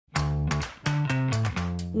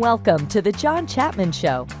Welcome to the John Chapman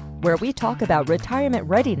Show, where we talk about retirement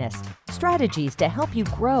readiness, strategies to help you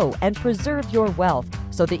grow and preserve your wealth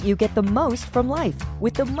so that you get the most from life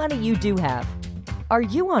with the money you do have. Are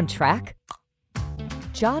you on track?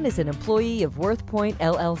 John is an employee of WorthPoint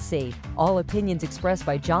LLC. All opinions expressed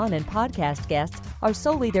by John and podcast guests are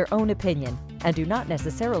solely their own opinion and do not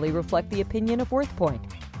necessarily reflect the opinion of WorthPoint.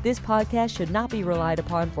 This podcast should not be relied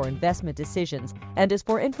upon for investment decisions and is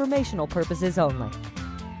for informational purposes only.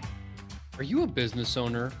 Are you a business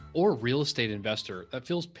owner or real estate investor that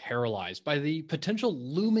feels paralyzed by the potential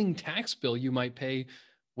looming tax bill you might pay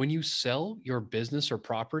when you sell your business or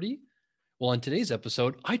property? Well, on today's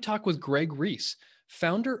episode, I talk with Greg Reese,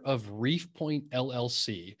 founder of Reef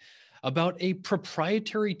LLC, about a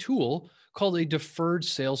proprietary tool called a deferred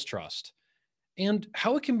sales trust and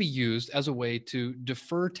how it can be used as a way to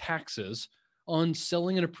defer taxes on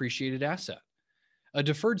selling an appreciated asset. A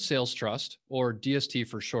deferred sales trust, or DST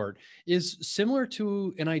for short, is similar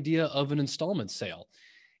to an idea of an installment sale.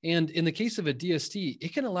 And in the case of a DST,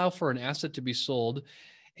 it can allow for an asset to be sold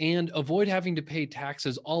and avoid having to pay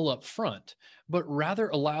taxes all up front, but rather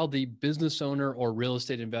allow the business owner or real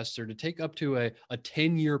estate investor to take up to a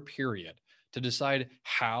 10-year period to decide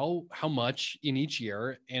how much in each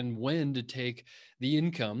year and when to take the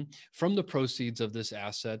income from the proceeds of this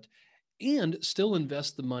asset and still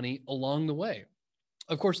invest the money along the way.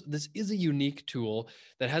 Of course, this is a unique tool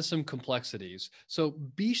that has some complexities, so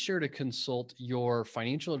be sure to consult your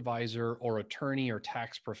financial advisor or attorney or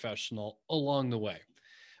tax professional along the way.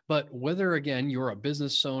 But whether, again, you're a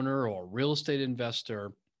business owner or real estate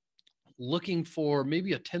investor looking for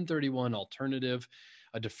maybe a 1031 alternative,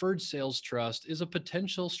 a deferred sales trust is a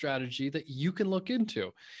potential strategy that you can look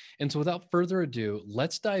into. And so without further ado,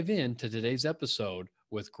 let's dive into today's episode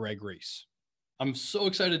with Greg Reese. I'm so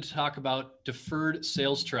excited to talk about deferred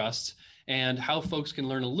sales trusts and how folks can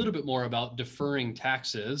learn a little bit more about deferring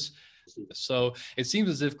taxes. So it seems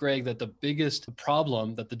as if, Greg, that the biggest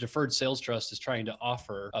problem that the deferred sales trust is trying to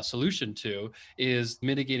offer a solution to is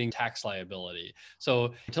mitigating tax liability.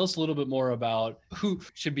 So tell us a little bit more about who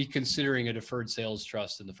should be considering a deferred sales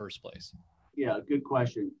trust in the first place. Yeah, good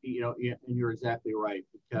question. And you're exactly right,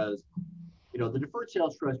 because the deferred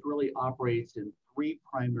sales trust really operates in three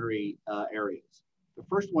primary areas. The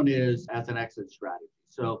first one is as an exit strategy.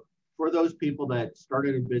 So for those people that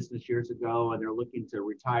started a business years ago and they're looking to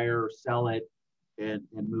retire, sell it, and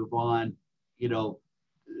move on,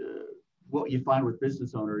 what you find with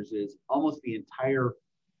business owners is almost the entire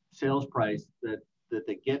sales price that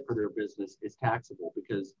they get for their business is taxable,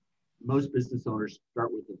 because most business owners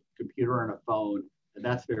start with a computer and a phone, and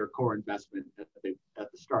that's their core investment at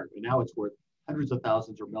the start. And now it's worth hundreds of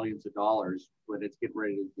thousands or millions of dollars when it's getting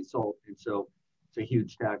ready to be sold. And so it's a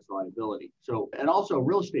huge tax liability. So, and also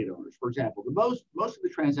real estate owners, for example, most of the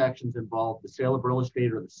transactions involve the sale of real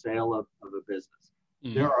estate or the sale of a business.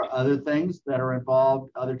 Mm-hmm. There are other things that are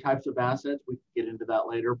involved, other types of assets. We can get into that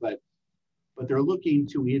later, but they're looking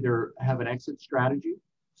to either have an exit strategy.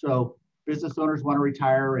 So business owners want to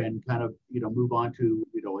retire and kind of, move on to,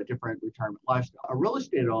 a different retirement lifestyle. A real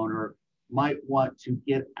estate owner might want to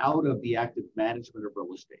get out of the active management of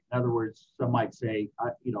real estate. In other words, some might say,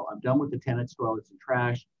 I'm done with the tenants, toilets, and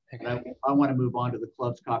trash. Okay. And I want to move on to the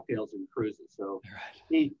clubs, cocktails, and cruises. So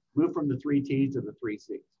move from the 3 T's to the 3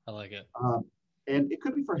 C's. I like it. And it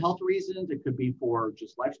could be for health reasons. It could be for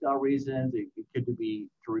just lifestyle reasons. It could be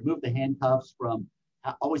to remove the handcuffs from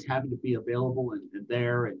always having to be available and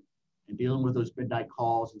there and dealing with those midnight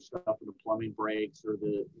calls and stuff when the plumbing breaks or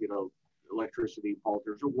the, electricity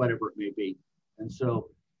falters or whatever it may be. And so,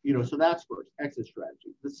 so that's first, exit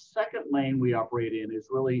strategy. The second lane we operate in is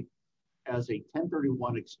really as a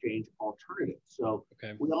 1031 exchange alternative. So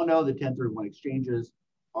We all know that 1031 exchanges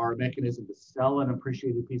are a mechanism to sell an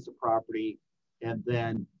appreciated piece of property and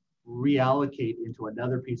then reallocate into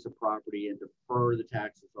another piece of property and defer the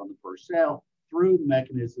taxes on the first sale through the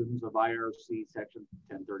mechanisms of IRC Section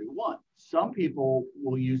 1031. Some people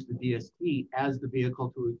will use the DST as the vehicle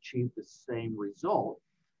to achieve the same result,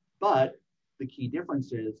 but the key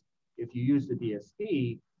difference is if you use the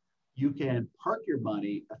DST, you can park your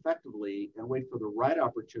money effectively and wait for the right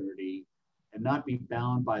opportunity and not be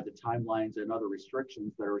bound by the timelines and other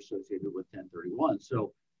restrictions that are associated with 1031.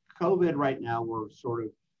 So COVID right now, we're sort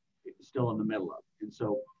of still in the middle of. And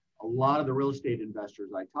so a lot of the real estate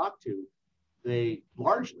investors I talk to, they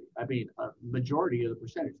largely, a majority of the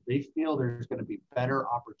percentage, they feel there's going to be better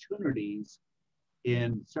opportunities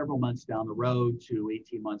in several months down the road to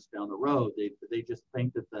 18 months down the road. They just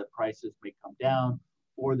think that the prices may come down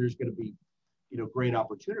or there's going to be, great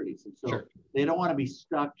opportunities. And so They don't want to be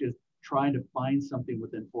stuck just trying to find something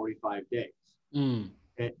within 45 days.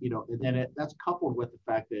 And then that's coupled with the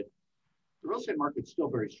fact that the real estate market's still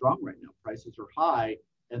very strong right now. Prices are high,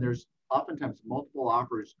 and there's oftentimes multiple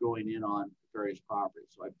offers going in on various properties.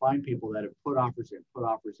 So I find people that have put offers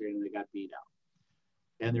in, and they got beat out.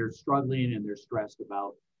 And they're struggling and they're stressed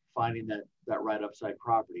about finding that right upside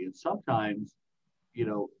property. And sometimes,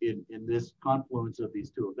 in this confluence of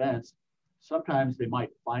these two events, sometimes they might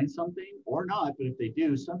find something or not, but if they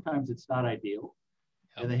do, sometimes it's not ideal.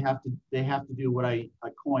 Yep. And they have to do what I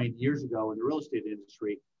coined years ago in the real estate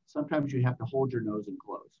industry. Sometimes you have to hold your nose and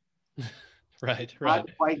close. Right. Not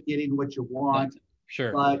quite getting what you want.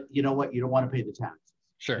 Sure. But you know what? You don't want to pay the taxes.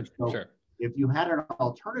 Sure. Sure. If you had an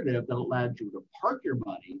alternative that allowed you to park your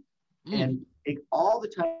money and take all the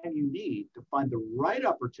time you need to find the right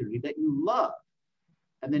opportunity that you love,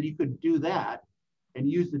 and then you could do that and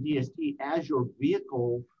use the DST as your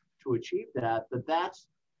vehicle to achieve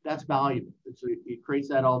that's valuable. It creates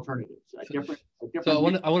that alternative. So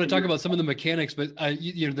I want to talk about some of the mechanics, but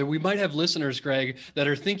we might have listeners, Greg, that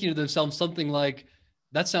are thinking to themselves something like,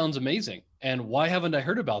 that sounds amazing. And why haven't I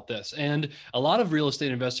heard about this? And a lot of real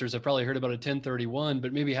estate investors have probably heard about a 1031,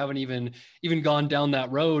 but maybe haven't even gone down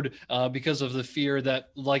that road because of the fear that,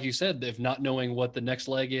 like you said, if not knowing what the next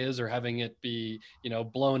leg is or having it be,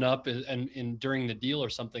 blown up and during the deal or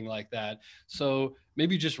something like that. So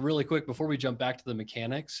maybe just really quick before we jump back to the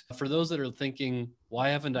mechanics, for those that are thinking, why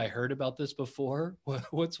haven't I heard about this before?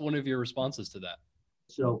 What's one of your responses to that?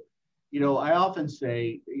 So, I often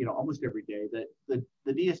say, almost every day that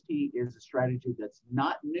the DST is a strategy that's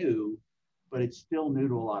not new, but it's still new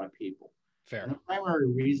to a lot of people. Fair. And the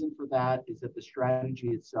primary reason for that is that the strategy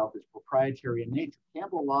itself is proprietary in nature.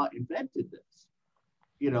 Campbell Law invented this,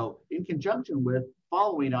 in conjunction with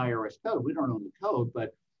following IRS code. We don't own the code,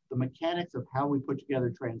 but the mechanics of how we put together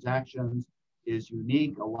transactions is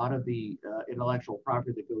unique. A lot of the intellectual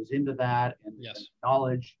property that goes into that and, yes. and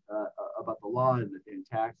knowledge about the law and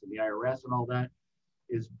tax and the IRS and all that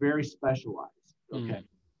is very specialized. Okay.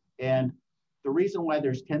 And the reason why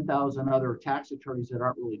there's 10,000 other tax attorneys that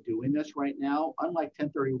aren't really doing this right now, unlike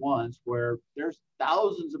 1031s, where there's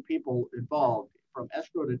thousands of people involved, from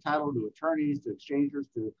escrow to title to attorneys to exchangers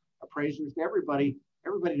to appraisers to everybody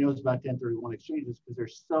knows about 1031 exchanges because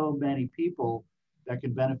there's so many people that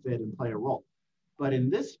can benefit and play a role. But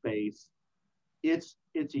in this space, it's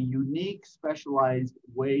a unique, specialized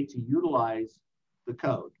way to utilize the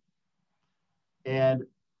code. And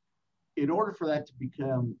in order for that to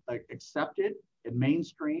become accepted and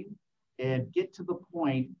mainstream and get to the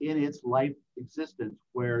point in its life existence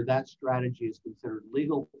where that strategy is considered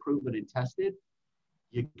legal, proven, and tested,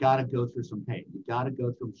 you got to go through some pain. You got to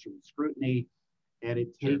go through some scrutiny, and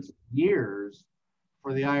it takes years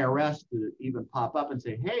for the IRS to even pop up and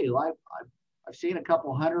say, hey, I've seen a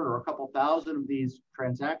couple hundred or a couple thousand of these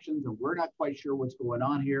transactions, and we're not quite sure what's going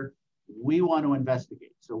on here. We want to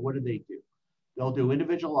investigate. So what do? They'll do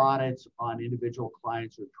individual audits on individual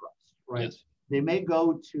clients or trusts, right? Yes. They may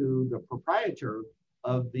go to the proprietor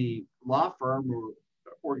of the law firm or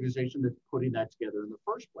organization that's putting that together in the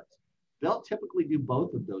first place. They'll typically do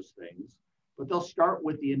both of those things, but they'll start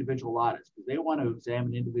with the individual audits because they want to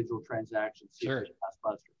examine individual transactions. Sure.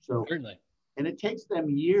 So certainly. And it takes them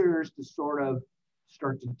years to sort of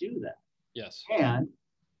start to do that. Yes. And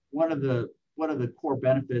one of the core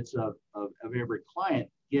benefits of every client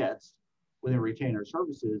gets when they retain our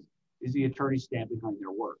services is the attorney stand behind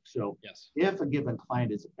their work. So yes. If a given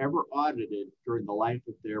client is ever audited during the life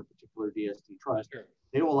of their particular DST trust, sure.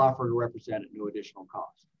 They will offer to represent at no additional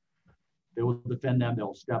cost. They will defend them.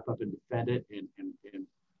 They'll step up and defend it and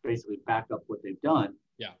basically back up what they've done.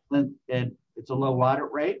 Yeah. And it's a low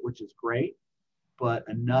audit rate, which is great, but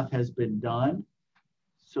enough has been done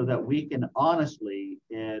so that we can honestly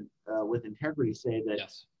and with integrity say that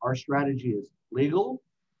yes. Our strategy is legal,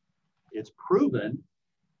 it's proven,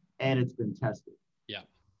 and it's been tested. Yeah.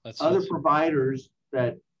 Other providers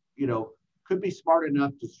that, could be smart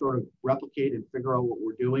enough to sort of replicate and figure out what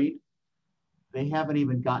we're doing, they haven't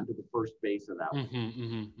even gotten to the first base of that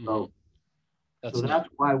one. So that's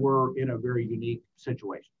why we're in a very unique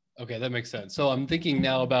situation. Okay, that makes sense. So I'm thinking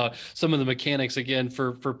now about some of the mechanics again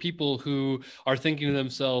for people who are thinking to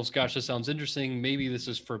themselves, gosh, this sounds interesting. Maybe this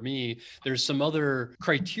is for me. There's some other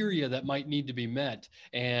criteria that might need to be met.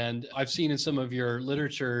 And I've seen in some of your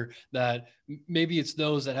literature that maybe it's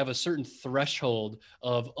those that have a certain threshold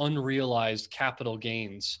of unrealized capital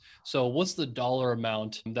gains. So what's the dollar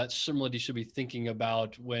amount that somebody should be thinking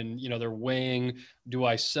about when, they're weighing, do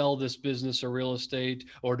I sell this business or real estate,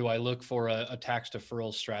 or do I look for a tax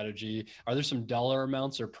deferral strategy? Are there some dollar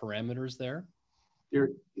amounts or parameters there?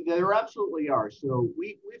 There absolutely are. So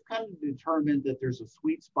we've kind of determined that there's a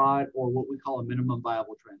sweet spot, or what we call a minimum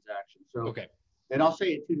viable transaction. So, Okay. and I'll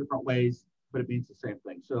say it two different ways, but it means the same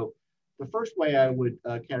thing. So the first way I would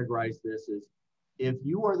categorize this is, if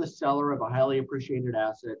you are the seller of a highly appreciated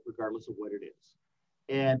asset, regardless of what it is,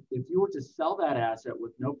 and if you were to sell that asset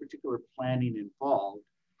with no particular planning involved,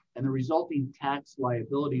 and the resulting tax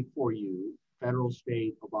liability for you, federal,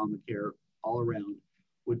 state, Obamacare, all around,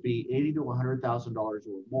 would be $80,000 to $100,000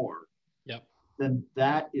 or more, Yep. then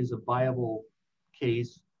that is a viable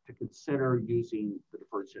case to consider using the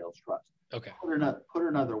deferred sales trust. Okay. Put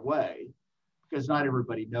another way, because not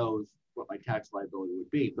everybody knows what my tax liability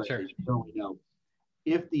would be, but Sure. as you only know,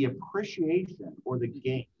 if the appreciation or the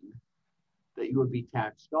gain that you would be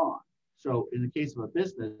taxed on. So in the case of a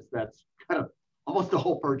business, that's kind of almost the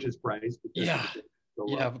whole purchase price. Yeah.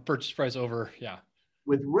 Yeah. Purchase price over. Yeah.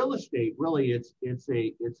 With real estate, really, it's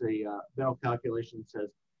a mental calculation that says,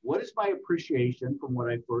 what is my appreciation from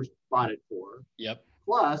what I first bought it for? Yep.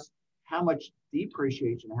 Plus, how much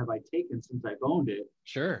depreciation have I taken since I've owned it?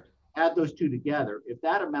 Sure. Add those two together. If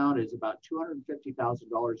that amount is about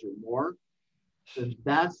 $250,000 or more, then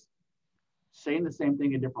that's saying the same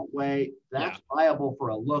thing a different way. That's viable for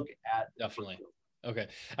a look at. Definitely. Okay.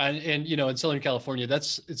 And, you know, in Southern California,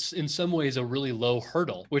 it's in some ways a really low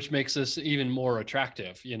hurdle, which makes this even more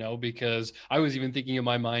attractive, you know, because I was even thinking in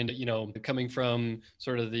my mind, you know, coming from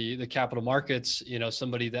sort of the capital markets, you know,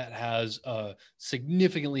 somebody that has a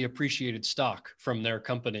significantly appreciated stock from their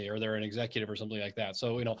company, or they're an executive or something like that.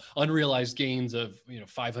 So, you know, unrealized gains of, you know,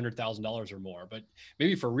 $500,000 or more, but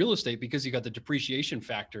maybe for real estate, because you got the depreciation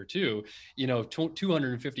factor too, you know,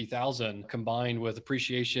 250,000 combined with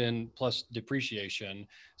appreciation plus depreciation.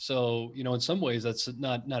 So, you know, in some ways that's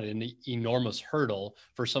not an enormous hurdle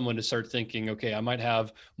for someone to start thinking, okay, I might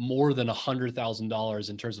have more than $100,000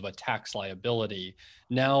 in terms of a tax liability.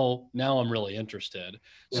 Now I'm really interested.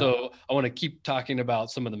 Yeah. So I want to keep talking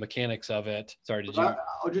about some of the mechanics of it. Sorry,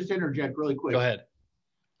 I'll just interject really quick. Go ahead.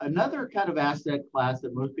 Another kind of asset class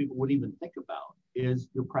that most people wouldn't even think about is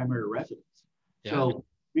your primary residence. Yeah. So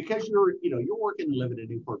because you're working and living in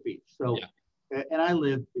Newport Beach. So yeah. And I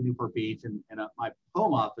live in Newport Beach, and my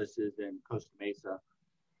home office is in Costa Mesa,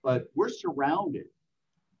 but we're surrounded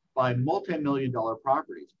by multi-million-dollar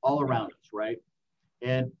properties all around us, right?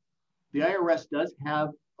 And the IRS does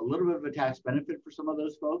have a little bit of a tax benefit for some of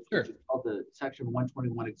those folks, sure, which is called the Section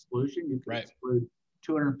 121 exclusion. You can exclude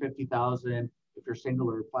 $250,000 if you're single,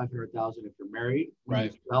 or $500,000 if you're married when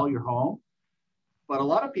you sell your home. But a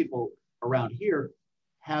lot of people around here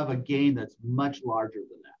have a gain that's much larger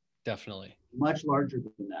than that. Definitely. Much larger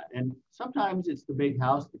than that. And sometimes it's the big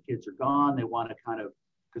house, the kids are gone, they want to kind of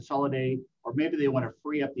consolidate, or maybe they want to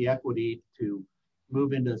free up the equity to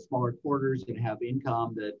move into smaller quarters and have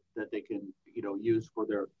income that they can, you know, use for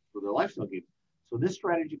their lifestyle gain. So this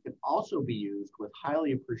strategy can also be used with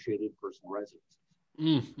highly appreciated personal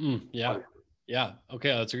residences. Yeah. Yeah. Okay.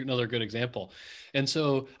 That's another good example. And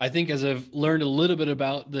so I think, as I've learned a little bit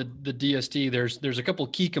about the DST, there's a couple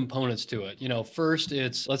key components to it. You know, first,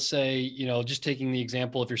 it's, let's say, you know, just taking the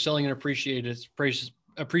example, if you're selling an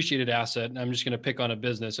appreciated asset, and I'm just going to pick on a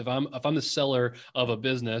business. If I'm the seller of a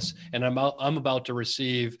business and I'm about to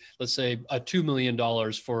receive, let's say, $2 million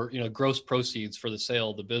for, you know, gross proceeds for the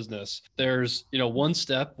sale of the business, there's, you know, one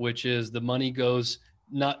step, which is the money goes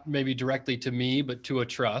not maybe directly to me, but to a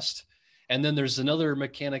trust. And then there's another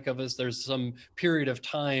mechanic of this. There's some period of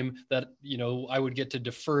time that, you know, I would get to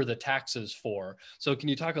defer the taxes for. So can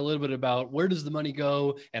you talk a little bit about where does the money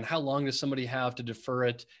go, and how long does somebody have to defer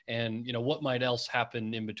it? And, you know, what might else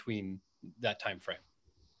happen in between that time frame?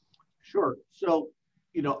 Sure. So,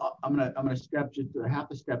 you know, I'm gonna step just a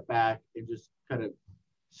half a step back and just kind of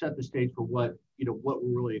set the stage for what we're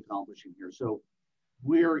really accomplishing here. So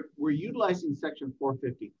we're utilizing Section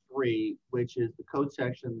 453, which is the code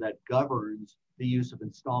section that governs the use of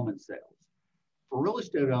installment sales. For real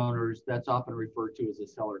estate owners, that's often referred to as a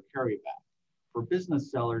seller carryback. For business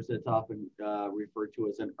sellers, that's often referred to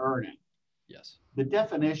as an earn-out. Yes. The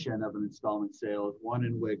definition of an installment sale is one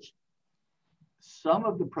in which some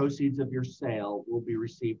of the proceeds of your sale will be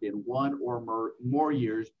received in one or more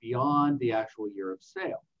years beyond the actual year of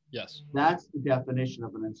sale. Yes. That's the definition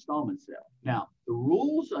of an installment sale. Now, the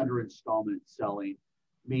rules under installment selling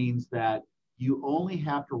means that you only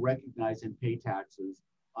have to recognize and pay taxes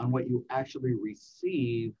on what you actually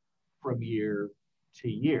receive from year to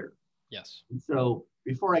year. Yes. And so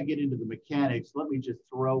before I get into the mechanics, let me just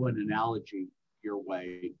throw an analogy your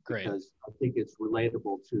way. Great. Because I think it's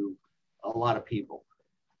relatable to a lot of people.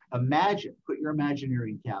 Imagine, put your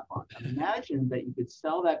Imagineering cap on. Imagine that you could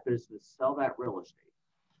sell that business, sell that real estate,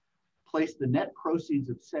 place the net proceeds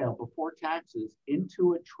of sale before taxes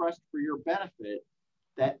into a trust for your benefit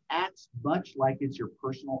that acts much like it's your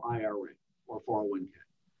personal IRA or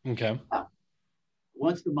 401k. Okay.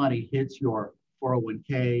 Once the money hits your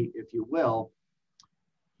 401k, if you will,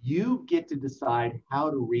 you get to decide how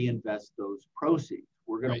to reinvest those proceeds.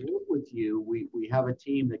 We're going to work with you. We have a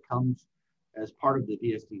team that comes as part of the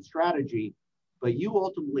DST strategy, but you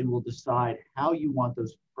ultimately will decide how you want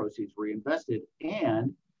those proceeds reinvested.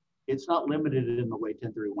 And it's not limited in the way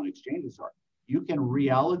 1031 exchanges are. You can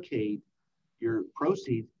reallocate your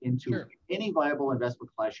proceeds into any viable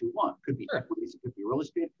investment class you want. Could be equities, it could be real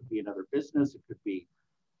estate, it could be another business, it could be,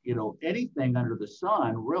 anything under the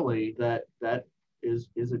sun, really, that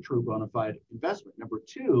is a true bona fide investment. Number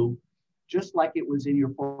two, just like it was in your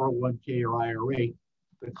 401k or IRA,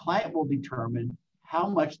 the client will determine how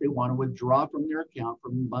much they want to withdraw from their account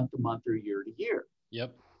from month to month or year to year.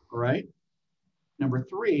 Yep. All right. Number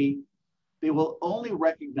three, they will only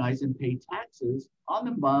recognize and pay taxes on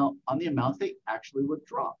the amounts they actually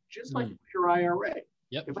withdraw, just like your IRA.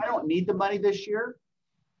 Yep. If I don't need the money this year,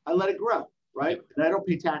 I let it grow, right? Yep. And I don't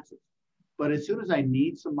pay taxes. But as soon as I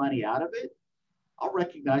need some money out of it, I'll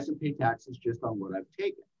recognize and pay taxes just on what I've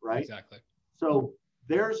taken, right? Exactly. So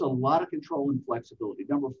there's a lot of control and flexibility.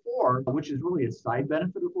 Number four, which is really a side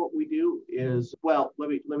benefit of what we do, is, well, let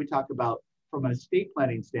me talk about from an estate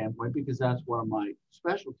planning standpoint, because that's one of my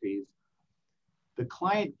specialties. The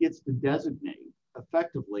client gets to designate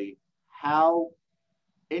effectively how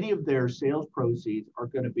any of their sales proceeds are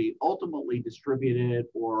going to be ultimately distributed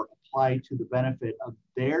or applied to the benefit of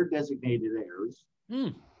their designated heirs.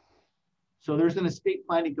 So there's an estate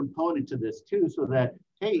planning component to this too, so that,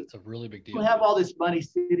 hey, it's a really big deal. You have all this money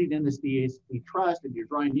sitting in this DST trust and you're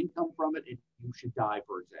drawing income from it and you should die,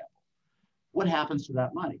 for example. What happens to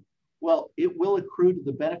that money? Well, it will accrue to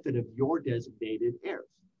the benefit of your designated heirs.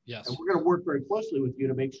 Yes. And we're going to work very closely with you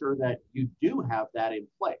to make sure that you do have that in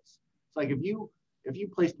place. It's like if you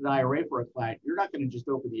placed an IRA for a client, you're not going to just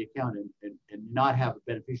open the account and not have a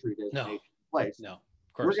beneficiary designation in place. No, of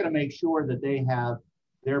course. We're going to make sure that they have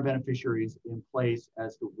their beneficiaries in place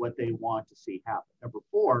as to what they want to see happen. Number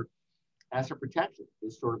four, asset protection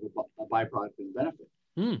is sort of a byproduct and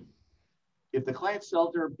benefit. If the client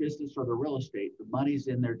sells their business or their real estate, the money's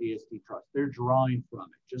in their DST trust. They're drawing from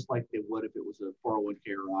it, just like they would if it was a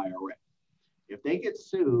 401k or IRA. If they get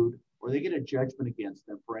sued or they get a judgment against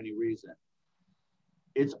them for any reason,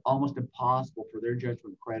 it's almost impossible for their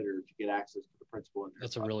judgment creditor to get access to the principal in their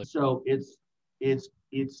trust. So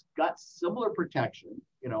it's got similar protection,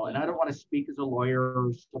 and I don't want to speak as a lawyer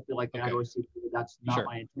or something like that, or that's not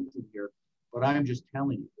my intention here, but I'm just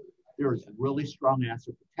telling you, there is really strong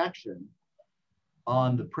asset protection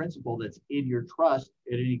on the principal that's in your trust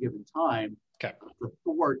at any given time to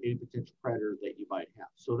thwart any potential creditor that you might have.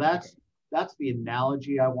 So that's the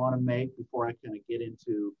analogy I want to make before I kind of get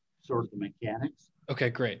into sort of the mechanics.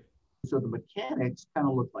 Okay, great. So the mechanics kind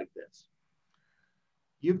of look like this.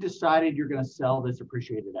 You've decided you're going to sell this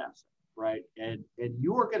appreciated asset, right? And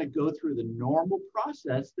you are going to go through the normal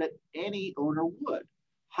process that any owner would.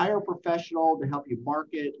 Hire a professional to help you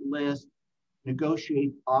market, list,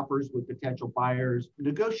 negotiate offers with potential buyers,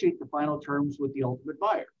 negotiate the final terms with the ultimate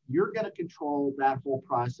buyer. You're going to control that whole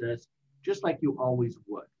process just like you always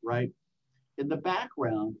would, right? In the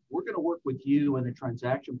background, we're going to work with you and the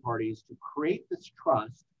transaction parties to create this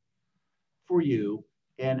trust for you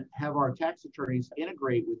and have our tax attorneys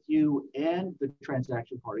integrate with you and the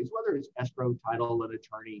transaction parties, whether it's escrow, title, an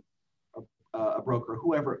attorney, a broker,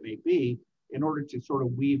 whoever it may be, in order to sort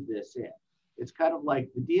of weave this in. It's kind of like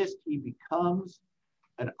the DST becomes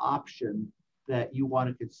an option that you want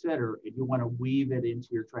to consider and you want to weave it into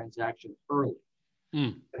your transaction early.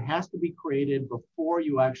 It has to be created before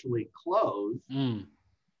you actually close,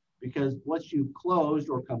 because once you've closed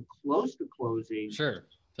or come close to closing,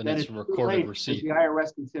 then it's a recorded receipt. The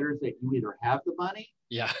IRS considers that you either have the money,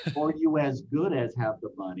 or you as good as have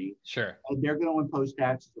the money, and they're going to impose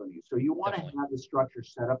taxes on you. So you want to have the structure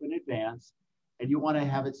set up in advance, and you want to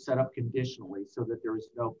have it set up conditionally so that there is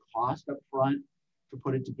no cost up front to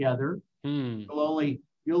put it together. You'll only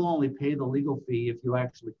pay the legal fee if you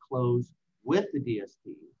actually close with the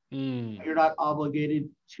DST. You're not obligated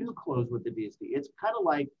to close with the DST. It's kind of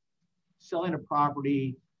like selling a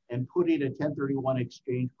property and putting a 1031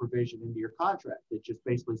 exchange provision into your contract that just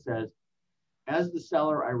basically says, as the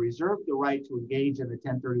seller, I reserve the right to engage in the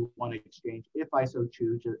 1031 exchange if I so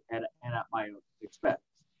choose and at my own expense.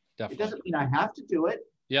 It doesn't mean I have to do it.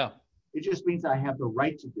 It just means I have the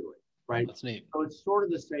right to do it, right? That's neat. So it's sort of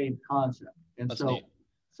the same concept. And That's neat.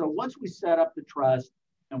 So once we set up the trust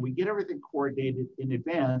and we get everything coordinated in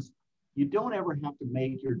advance, you don't ever have to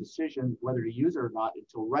make your decision whether to use it or not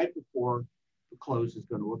until right before the close is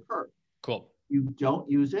going to occur. Cool. You don't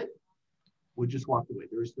use it, we'll just walk away.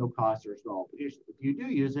 There is no cost, there's no obligation. If you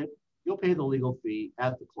do use it, you'll pay the legal fee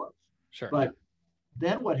at the close. Sure. But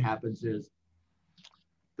then what happens is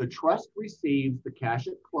the trust receives the cash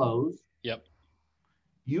at close. Yep.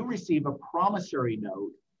 You receive a promissory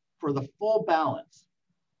note for the full balance,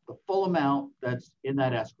 the full amount that's in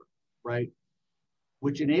that escrow, right?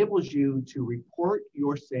 Which enables you to report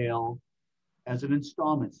your sale as an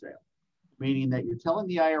installment sale, meaning that you're telling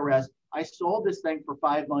the IRS, I sold this thing for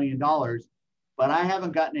 $5 million, but I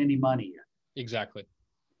haven't gotten any money yet. Exactly.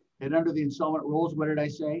 And under the installment rules, what did I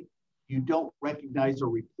say? You don't recognize or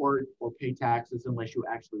report or pay taxes unless you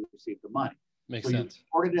actually receive the money. Makes so sense. You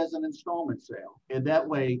report it as an installment sale. And that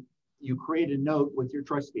way you create a note with your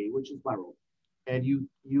trustee, which is my role. And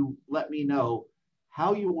you let me know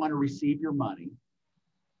how you want to receive your money,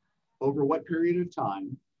 over what period of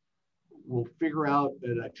time. We'll figure out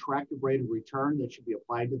an attractive rate of return that should be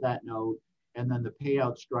applied to that note, and then the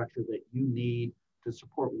payout structure that you need to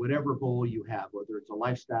support whatever goal you have, whether it's a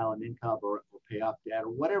lifestyle and income or pay off debt or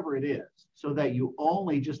whatever it is, so that you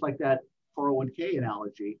only, just like that 401k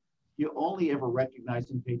analogy, you only ever recognize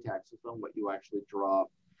and pay taxes on what you actually draw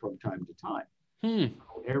from time to time.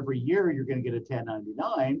 Every year, you're going to get a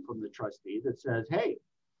 1099 from the trustee that says, hey,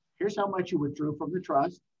 here's how much you withdrew from the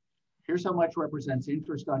trust. Here's how much represents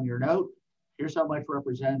interest on your note. Here's how much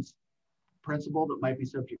represents principal that might be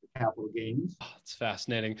subject to capital gains. Oh, it's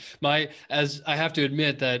fascinating. As I have to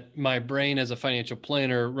admit that my brain as a financial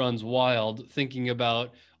planner runs wild thinking about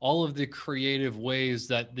all of the creative ways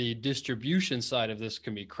that the distribution side of this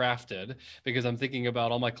can be crafted, because I'm thinking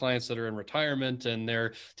about all my clients that are in retirement and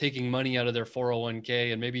they're taking money out of their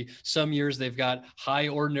 401k, and maybe some years they've got high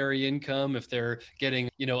ordinary income if they're getting,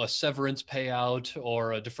 a severance payout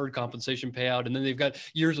or a deferred compensation payout. And then they've got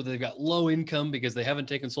years where they've got low income because they haven't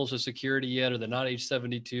taken Social Security yet, or they're not age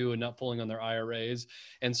 72 and not pulling on their IRAs.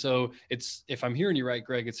 And so if I'm hearing you right,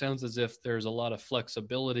 Greg, it sounds as if there's a lot of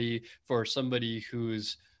flexibility for somebody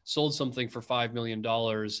who's sold something for $5 million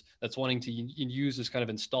that's wanting to use this kind of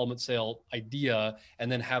installment sale idea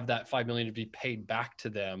and then have that $5 million to be paid back to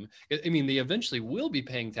them. I mean, they eventually will be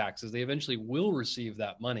paying taxes. They eventually will receive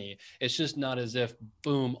that money. It's just not as if,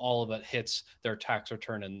 boom, all of it hits their tax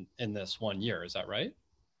return in this 1 year. Is that right?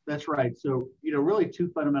 That's right. So, really two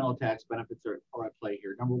fundamental tax benefits are at play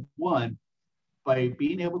here. Number one, by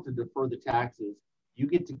being able to defer the taxes, you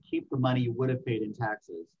get to keep the money you would have paid in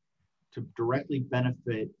taxes to directly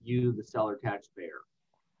benefit you, the seller taxpayer,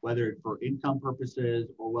 whether for income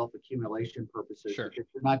purposes or wealth accumulation purposes. Sure. Because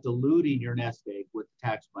you're not diluting your nest egg with the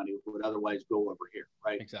tax money that would otherwise go over here,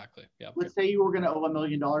 right? Exactly. Yeah. Let's say you were going to owe $1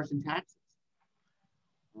 million in taxes.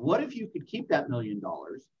 What if you could keep that $1 million,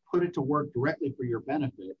 put it to work directly for your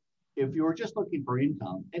benefit? If you were just looking for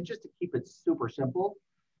income, and just to keep it super simple,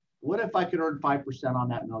 what if I could earn 5% on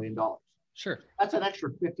that $1 million? Sure. That's an extra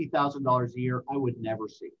 $50,000 a year I would never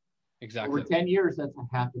see. Exactly. Over 10 years, that's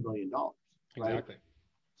 $500,000, right? Exactly.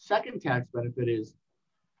 Second tax benefit is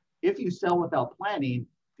if you sell without planning,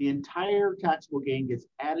 the entire taxable gain gets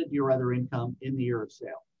added to your other income in the year of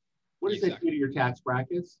sale. What does that do to your tax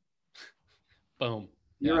brackets? Boom.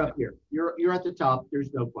 You're up here. You're at the top.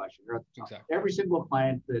 There's no question. You're at the top. Exactly. Every single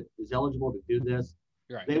client that is eligible to do this,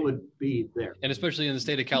 right, they would be there. And especially in the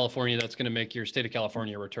state of California, that's going to make your state of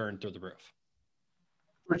California return through the roof.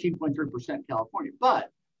 13.3% California. But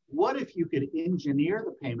what if you could engineer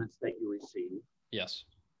the payments that you receive? Yes.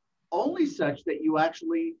 Only such that you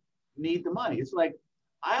actually need the money. It's like,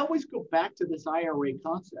 I always go back to this IRA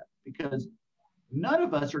concept, because none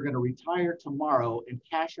of us are going to retire tomorrow and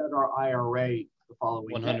cash out our IRA the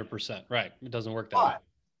following 100%. day. Right. It doesn't work that way.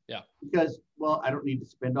 Yeah. Because, well, I don't need to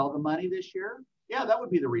spend all the money this year. Yeah, that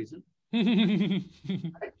would be the reason. Right?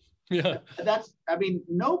 Yeah.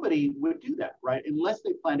 Nobody would do that, right? Unless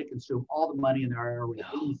they plan to consume all the money in their IRA in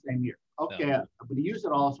the same year. Okay, I'm going to use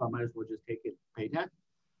it all, so I might as well just take it, pay tax.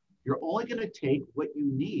 You're only going to take what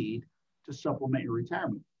you need to supplement your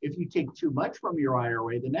retirement. If you take too much from your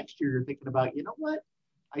IRA, the next year you're thinking about, you know what?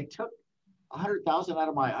 I took $100,000 out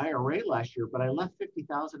of my IRA last year, but I left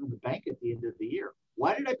 $50,000 in the bank at the end of the year.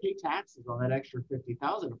 Why did I pay taxes on that extra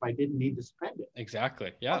 $50,000 if I didn't need to spend it?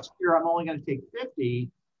 Exactly. Yeah. Next year I'm only going to take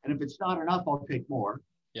 50, and if it's not enough, I'll take more.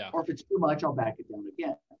 Yeah. Or if it's too much, I'll back it down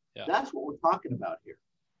again. Yeah. That's what we're talking about here.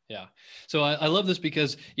 Yeah. So I love this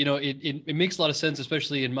because, it makes a lot of sense,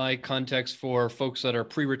 especially in my context for folks that are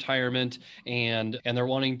pre-retirement and they're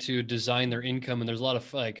wanting to design their income. And there's a lot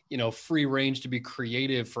of free range to be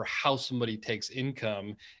creative for how somebody takes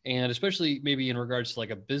income. And especially maybe in regards to like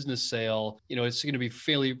a business sale, it's going to be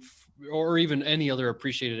fairly or even any other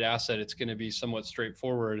appreciated asset, it's going to be somewhat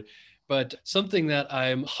straightforward. But something that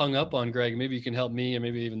I'm hung up on, Greg, maybe you can help me, and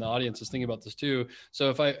maybe even the audience is thinking about this too. So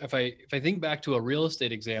if I think back to a real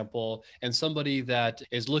estate example, and somebody that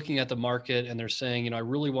is looking at the market and they're saying, I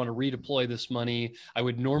really want to redeploy this money. I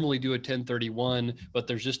would normally do a 1031, but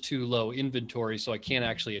there's just too low inventory, so I can't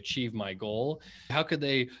actually achieve my goal. How could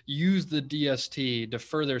they use the DST,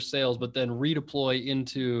 defer their sales, but then redeploy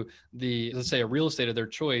into let's say, a real estate of their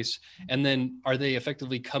choice? And then are they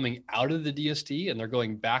effectively coming out of the DST and they're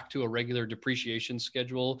going back to a regular depreciation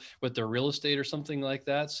schedule with their real estate or something like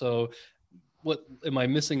that? So what, am I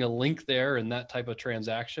missing a link there in that type of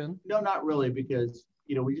transaction? No, not really, because,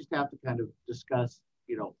 we just have to kind of discuss,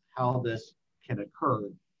 how this can occur.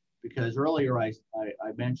 Because earlier I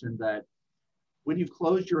mentioned that when you've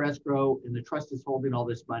closed your escrow and the trust is holding all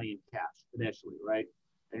this money in cash initially, right?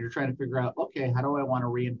 And you're trying to figure out, okay, how do I want to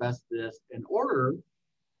reinvest this in order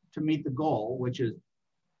to meet the goal, which is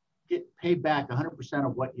get paid back 100%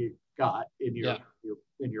 of what you got in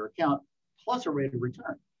your account, plus a rate of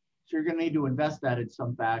return. So you're going to need to invest that in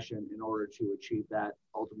some fashion in order to achieve that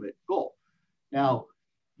ultimate goal. Now,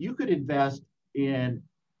 you could invest in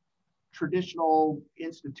traditional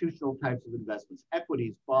institutional types of investments,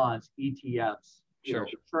 equities, bonds, ETFs,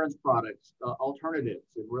 insurance products, alternatives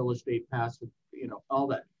in real estate, passive, all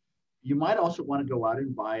that. You might also want to go out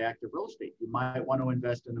and buy active real estate. You might want to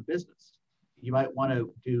invest in a business. You might want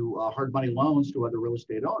to do hard money loans to other real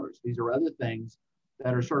estate owners. These are other things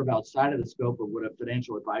that are sort of outside of the scope of what a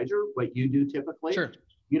financial advisor, what you do typically. Sure.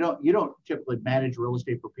 You don't typically manage real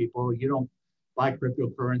estate for people. You don't buy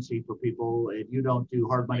cryptocurrency for people, and you don't do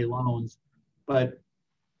hard money loans. But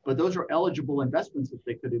those are eligible investments that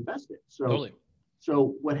they could invest in. So, totally.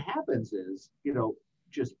 So what happens is,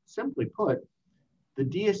 just simply put, the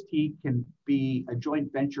DST can be a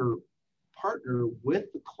joint venture partner with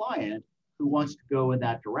the client who wants to go in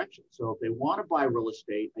that direction. So if they want to buy real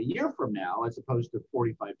estate a year from now, as opposed to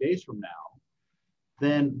 45 days from now,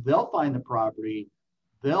 then they'll find the property.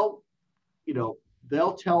 They'll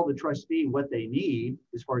tell the trustee what they need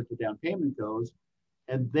as far as the down payment goes,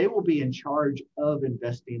 and they will be in charge of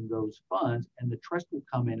investing those funds, and the trust will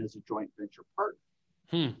come in as a joint venture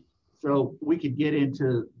partner. So we could get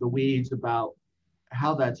into the weeds about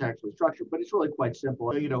how that's actually structured, but it's really quite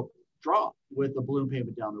simple. Draw with a balloon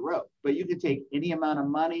payment down the road, but you can take any amount of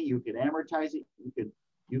money, you can amortize it,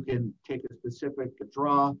 you can take a specific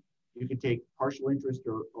draw, you can take partial interest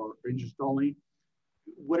or interest only,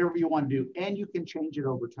 whatever you want to do, and you can change it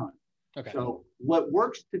over time. Okay. So what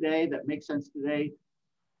works today, that makes sense today,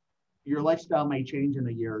 your lifestyle may change in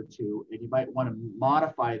a year or two, and you might want to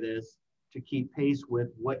modify this to keep pace with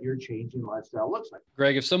what your changing lifestyle looks like.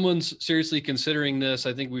 Greg, if someone's seriously considering this,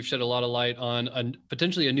 I think we've shed a lot of light on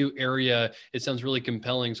potentially a new area. It sounds really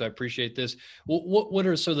compelling, so I appreciate this. What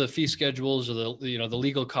are sort of the fee schedules, or the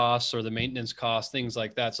legal costs or the maintenance costs, things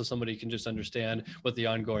like that, so somebody can just understand what the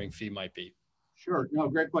ongoing fee might be? Sure. No,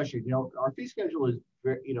 great question. Our fee schedule is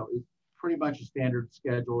is pretty much a standard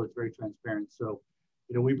schedule. It's very transparent. So,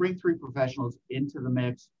 we bring 3 professionals into the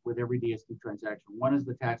mix with every DST transaction. One is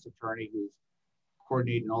the tax attorney, who's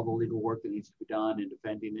coordinating all the legal work that needs to be done and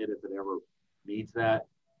defending it if it ever needs that.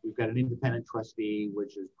 We've got an independent trustee,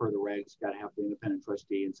 which is per the regs, got to have the independent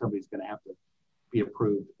trustee, and somebody's going to have to be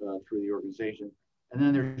approved through the organization. And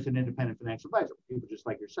then there's an independent financial advisor, people just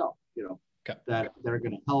like yourself, that are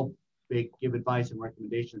going to help give advice and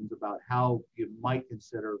recommendations about how you might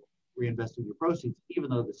consider reinvesting your proceeds, even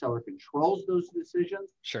though the seller controls those decisions.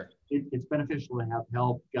 Sure. It's beneficial to have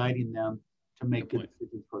help guiding them to make good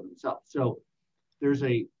decisions for themselves. So there's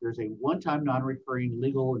a one-time non-recurring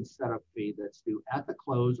legal and setup fee that's due at the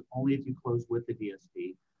close, only if you close with the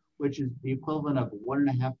DST, which is the equivalent of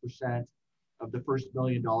 1.5% of the first $1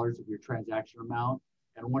 million of your transaction amount,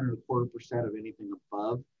 and 1.25% of anything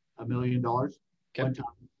above $1 million. Okay. One time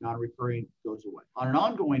non-recurring goes away. On an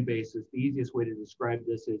ongoing basis, the easiest way to describe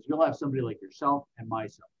this is you'll have somebody like yourself and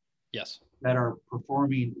myself. Yes. That are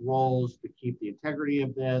performing roles to keep the integrity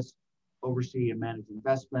of this, oversee and manage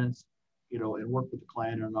investments, and work with the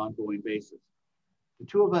client on an ongoing basis. The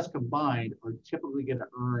 2 of us combined are typically going to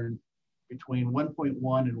earn between 1.1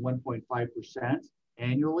 and 1.5%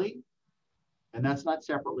 annually. And that's not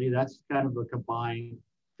separately, that's kind of a combined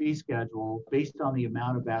fee schedule based on the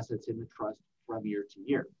amount of assets in the trust from year to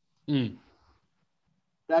year.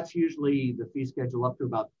 That's usually the fee schedule up to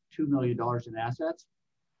about $2 million in assets.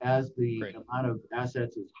 As the amount of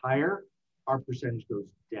assets is higher, our percentage goes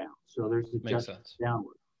down. So there's adjustments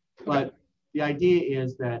downward. But the idea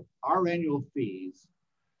is that our annual fees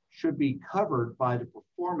should be covered by the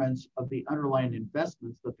performance of the underlying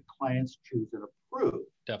investments that the clients choose and approve.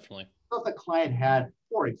 Definitely. So if the client had,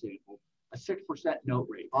 for example, a 6% note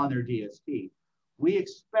rate on their DST, we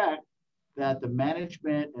expect that the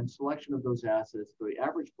management and selection of those assets, the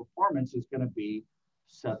average performance is going to be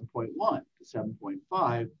 7.1 to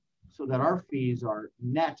 7.5, so that our fees are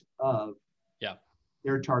net of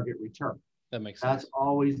their target return. That makes sense. That's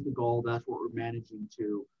always the goal. That's what we're managing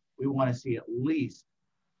to. We want to see at least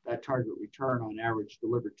that target return on average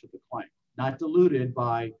delivered to the client, not diluted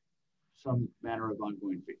by some manner of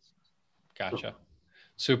ongoing fees. Gotcha.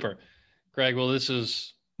 Super. Greg, well, this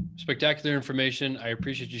is spectacular information. I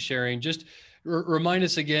appreciate you sharing. Just remind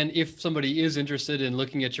us again, if somebody is interested in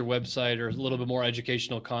looking at your website or a little bit more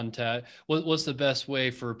educational content, what's the best way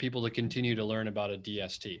for people to continue to learn about a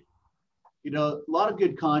DST? You know, a lot of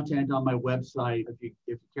good content on my website. If you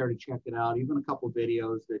care to check it out, even a couple of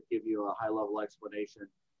videos that give you a high-level explanation,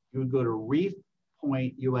 you would go to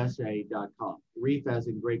reefpointusa.com. Reef as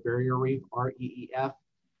in Great Barrier Reef,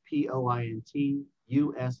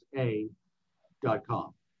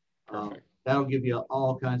 REEFPOINTUSA.com. That'll give you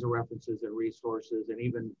all kinds of references and resources and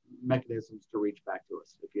even mechanisms to reach back to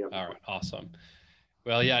us if you have. All right, awesome.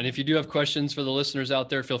 Well, yeah, and if you do have questions for the listeners out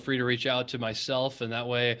there, feel free to reach out to myself, and that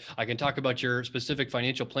way I can talk about your specific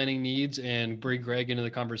financial planning needs and bring Greg into the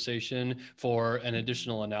conversation for an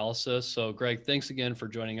additional analysis. So, Greg, thanks again for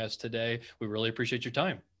joining us today. We really appreciate your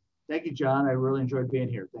time. Thank you, John. I really enjoyed being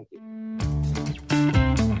here. Thank you.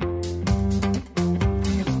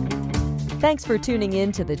 Thanks for tuning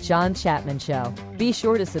in to The John Chapman Show. Be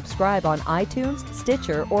sure to subscribe on iTunes,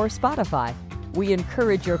 Stitcher, or Spotify. We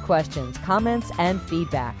encourage your questions, comments, and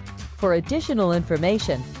feedback. For additional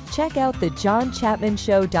information, check out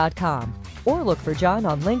thejohnchapmanshow.com or look for John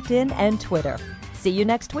on LinkedIn and Twitter. See you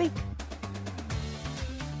next week.